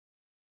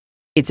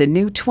It's a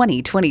new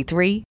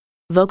 2023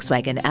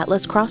 Volkswagen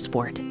Atlas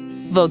Crossport.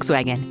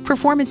 Volkswagen,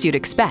 performance you'd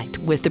expect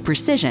with the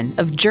precision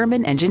of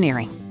German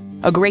engineering.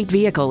 A great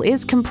vehicle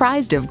is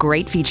comprised of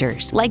great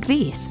features like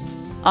these: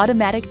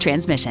 automatic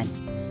transmission,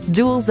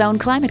 dual zone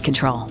climate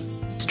control,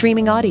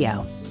 streaming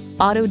audio,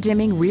 auto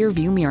dimming rear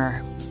view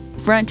mirror,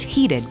 front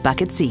heated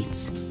bucket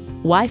seats,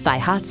 Wi-Fi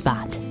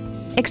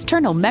hotspot,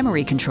 external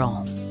memory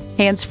control,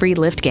 hands-free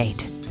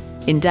liftgate,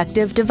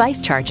 inductive device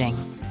charging,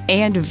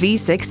 and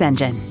V6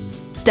 engine.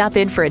 Stop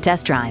in for a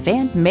test drive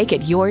and make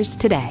it yours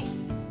today.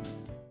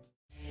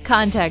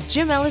 Contact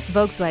Jim Ellis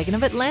Volkswagen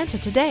of Atlanta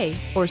today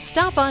or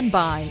stop on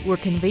by. We're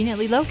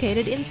conveniently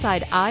located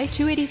inside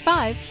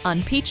I-285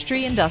 on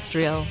Peachtree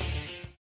Industrial.